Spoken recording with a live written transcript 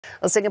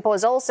Well, Singapore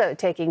is also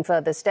taking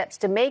further steps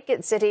to make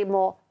its city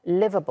more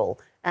livable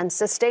and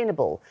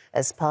sustainable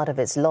as part of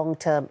its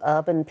long-term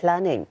urban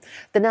planning.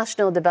 The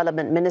National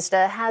Development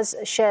Minister has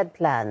shared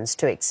plans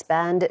to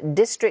expand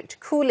district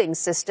cooling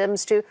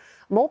systems to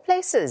more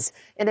places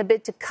in a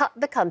bid to cut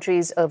the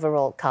country's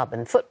overall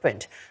carbon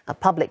footprint.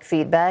 Public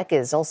feedback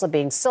is also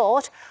being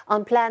sought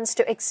on plans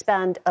to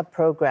expand a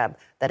program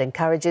that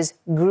encourages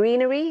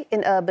greenery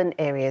in urban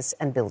areas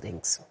and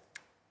buildings.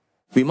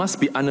 We must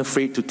be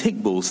unafraid to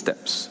take bold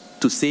steps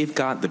to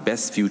safeguard the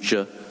best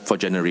future for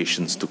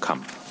generations to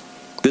come.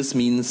 This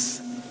means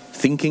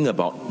thinking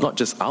about not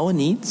just our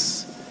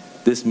needs,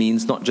 this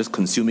means not just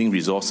consuming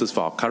resources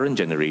for our current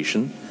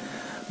generation,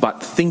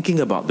 but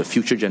thinking about the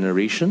future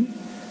generation,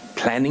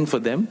 planning for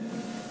them,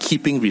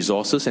 keeping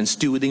resources and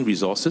stewarding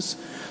resources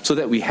so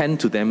that we hand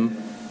to them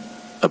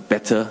a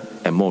better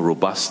and more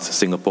robust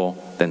Singapore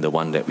than the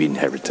one that we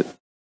inherited.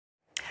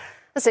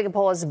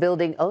 Singapore's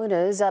building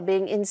owners are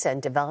being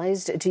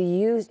incentivised to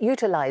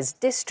utilise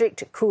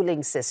district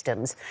cooling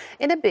systems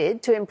in a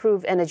bid to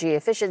improve energy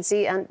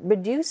efficiency and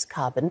reduce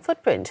carbon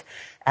footprint.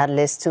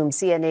 Analysts whom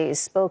CNA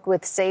spoke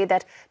with say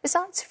that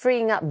besides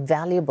freeing up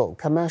valuable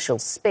commercial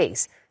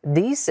space,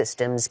 these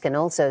systems can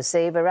also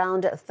save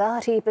around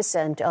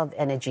 30% of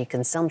energy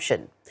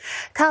consumption.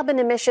 Carbon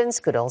emissions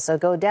could also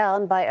go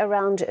down by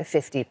around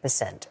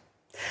 50%.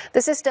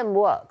 The system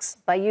works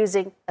by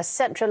using a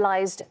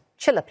centralised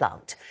chiller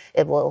plant.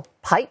 It will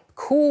pipe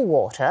cool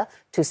water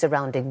to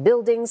surrounding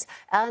buildings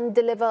and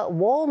deliver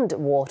warmed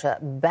water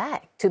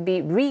back to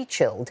be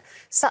re-chilled.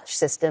 Such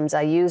systems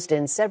are used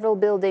in several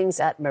buildings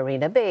at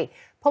Marina Bay,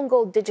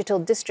 Punggol Digital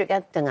District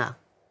and Tengah.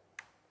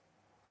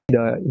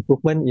 The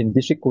improvement in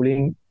district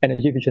cooling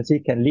energy efficiency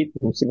can lead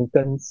to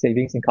significant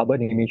savings in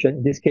carbon emission.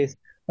 In this case,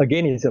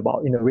 again, it's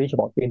about in the range of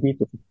about 20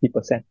 to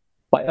 50%.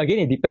 But again,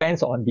 it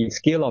depends on the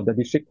scale of the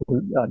district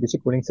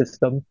cooling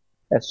system,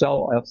 as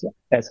well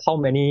as how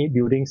many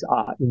buildings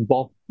are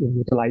involved in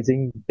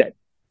utilizing that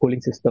cooling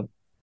system.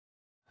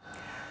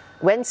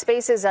 When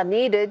spaces are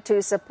needed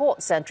to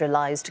support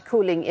centralised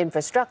cooling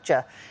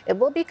infrastructure, it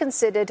will be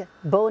considered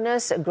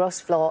bonus gross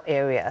floor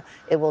area.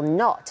 It will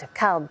not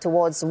count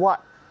towards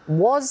what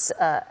was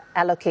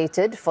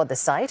allocated for the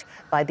site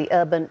by the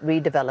Urban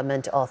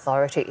Redevelopment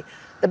Authority.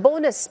 The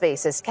bonus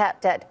space is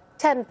capped at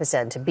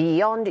 10%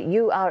 beyond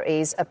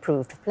URA's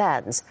approved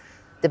plans.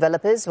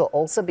 Developers will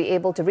also be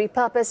able to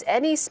repurpose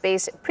any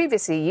space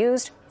previously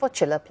used for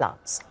chiller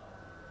plants.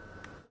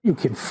 You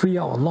can free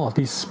out a lot of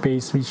this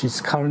space which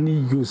is currently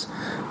used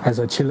as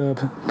a chiller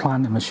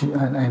plant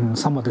and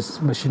some of the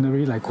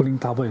machinery like cooling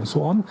tower and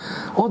so on.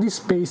 All this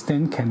space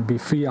then can be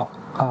free out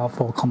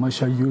for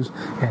commercial use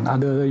and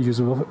other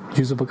usable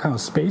kind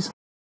of space.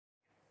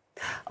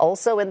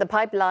 Also in the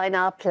pipeline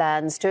are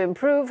plans to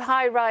improve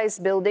high-rise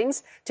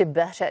buildings to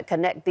better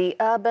connect the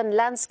urban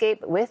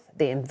landscape with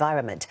the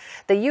environment.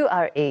 The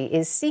URA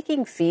is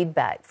seeking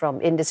feedback from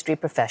industry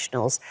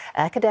professionals,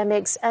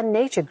 academics and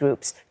nature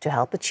groups to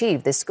help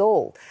achieve this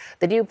goal.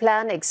 The new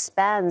plan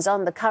expands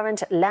on the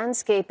current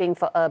Landscaping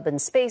for Urban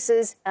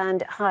Spaces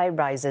and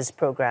High-Rises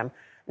program.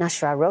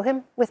 Nasyrah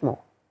Rohim with more.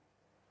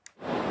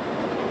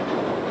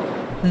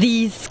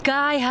 These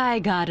sky-high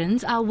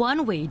gardens are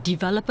one way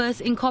developers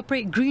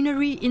incorporate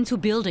greenery into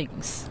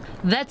buildings.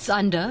 That's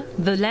under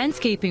the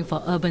Landscaping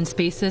for Urban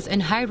Spaces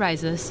and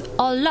High-Rises,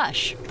 or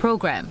LUSH,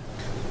 program.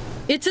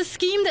 It's a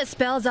scheme that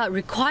spells out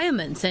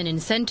requirements and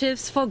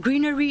incentives for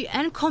greenery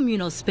and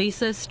communal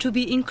spaces to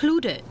be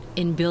included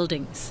in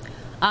buildings.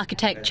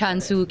 Architect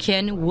Chan Soo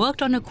Kian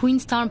worked on a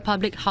Queenstown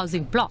public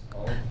housing block.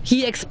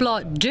 He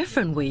explored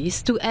different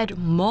ways to add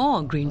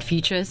more green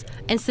features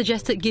and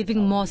suggested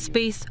giving more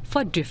space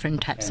for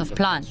different types of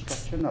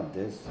plants.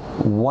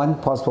 One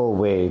possible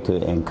way to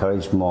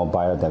encourage more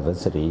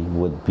biodiversity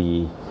would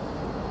be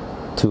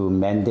to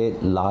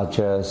mandate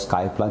larger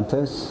sky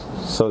planters.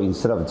 So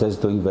instead of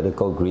just doing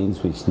vertical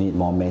greens which need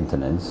more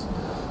maintenance,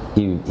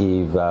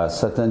 if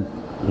certain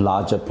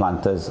larger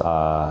planters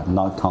are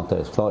not counted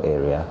as floor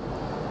area,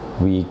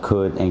 we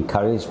could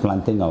encourage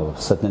planting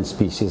of certain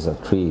species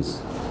of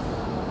trees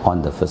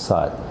on the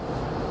facade,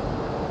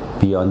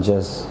 beyond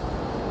just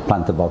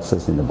planter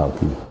boxes in the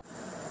balcony.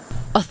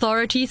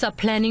 Authorities are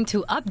planning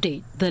to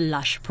update the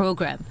LUSH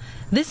program.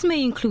 This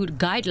may include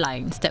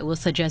guidelines that will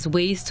suggest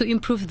ways to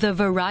improve the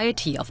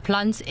variety of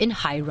plants in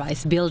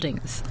high-rise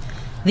buildings.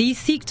 These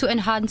seek to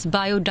enhance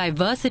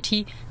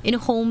biodiversity in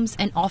homes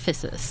and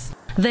offices.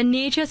 The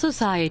Nature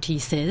Society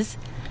says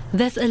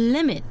there's a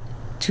limit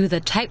to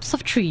the types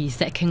of trees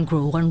that can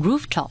grow on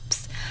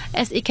rooftops,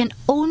 as it can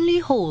only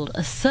hold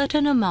a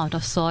certain amount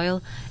of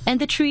soil and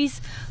the trees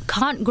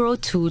can't grow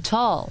too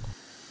tall.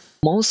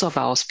 Most of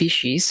our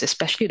species,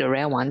 especially the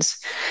rare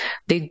ones,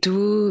 they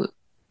do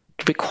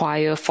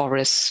require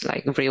forests,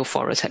 like real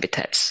forest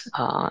habitats,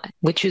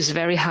 which is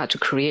very hard to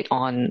create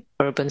on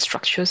urban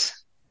structures.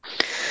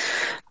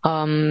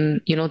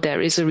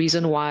 There is a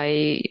reason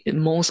why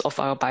most of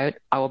our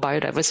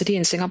biodiversity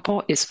in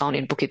Singapore is found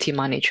in Bukit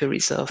Timah Nature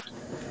Reserve.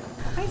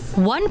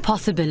 One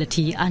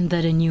possibility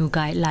under the new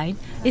guideline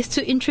is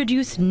to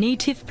introduce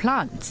native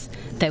plants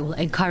that will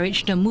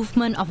encourage the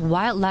movement of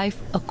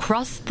wildlife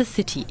across the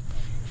city.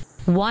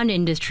 One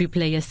industry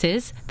player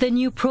says the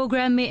new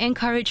program may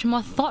encourage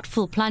more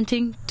thoughtful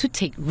planting to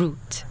take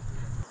root.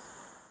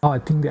 I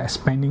think they're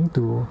expanding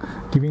to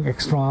giving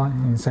extra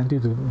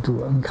incentive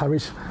to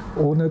encourage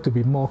owners to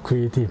be more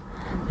creative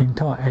in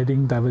terms of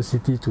adding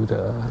diversity to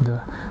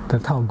the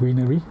type of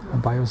greenery,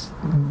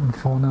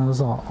 biofaunas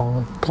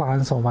or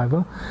plants or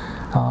whatever,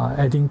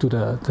 adding to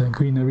the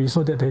greenery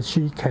so that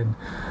she can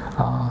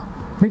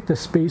make the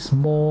space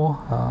more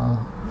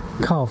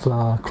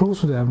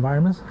close to the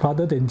environment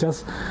rather than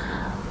just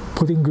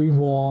putting green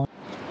wall.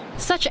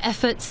 Such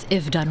efforts,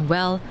 if done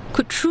well,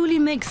 could truly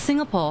make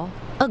Singapore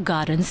a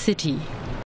garden city.